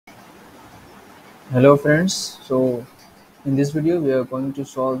Hello friends, so in this video we are going to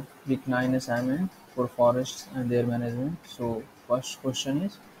solve week 9 assignment for forests and their management. So first question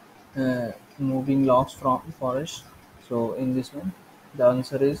is moving logs from forest. So in this one the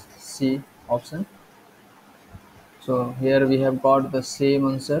answer is C option. So here we have got the same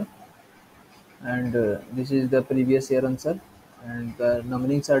answer, and this is the previous year answer, and the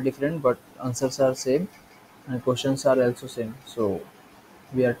numberings are different but answers are same and questions are also same. So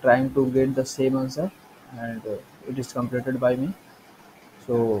we are trying to get the same answer, and it is completed by me.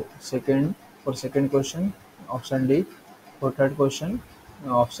 So second question, option D. For third question,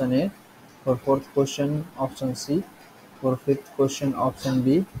 option A. For fourth question, option C. For fifth question, option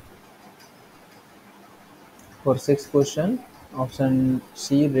B. For sixth question, option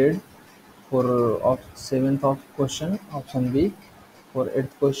C red. For seventh of question, option B. For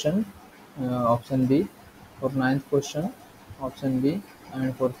eighth question, option B. For ninth question, option B.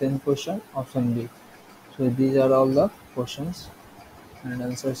 And for tenth question, option B. So these are all the questions and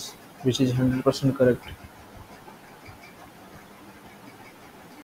answers which is 100% correct.